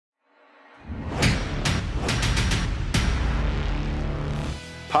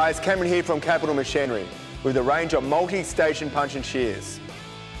Hi, it's Cameron here from Capital Machinery with a range of multi-station punch and shears.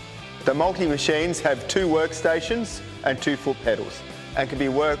 The multi-machines have 2 workstations and 2 foot pedals and can be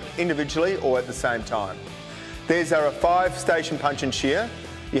worked individually or at the same time. These are a 5-station punch and shear.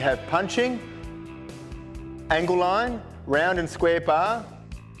 You have punching, angle line, round and square bar,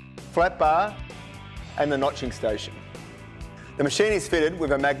 flat bar and the notching station. The machine is fitted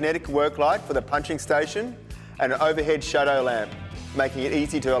with a magnetic work light for the punching station and an overhead shadow lamp, making it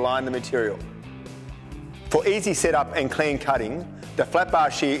easy to align the material. For easy setup and clean cutting, the flat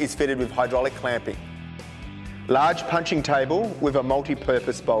bar shear is fitted with hydraulic clamping. Large punching table with a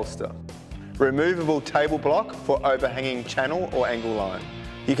multi-purpose bolster. Removable table block for overhanging channel or angle line.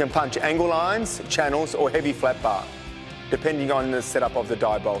 You can punch angle lines, channels or heavy flat bar, depending on the setup of the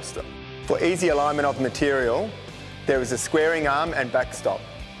die bolster. For easy alignment of material, there is a squaring arm and backstop,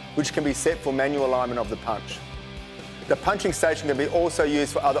 which can be set for manual alignment of the punch. The punching station can be also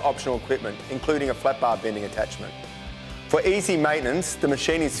used for other optional equipment, including a flat bar bending attachment. For easy maintenance, the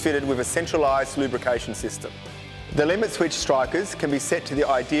machine is fitted with a centralised lubrication system. The limit switch strikers can be set to the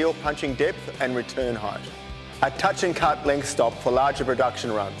ideal punching depth and return height. A touch and cut length stop for larger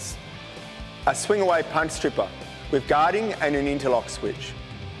production runs. A swing away punch stripper with guarding and an interlock switch.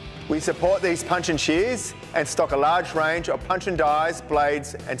 We support these punch and shears and stock a large range of punch and dies,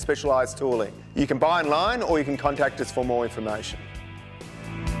 blades and specialised tooling. You can buy online or you can contact us for more information.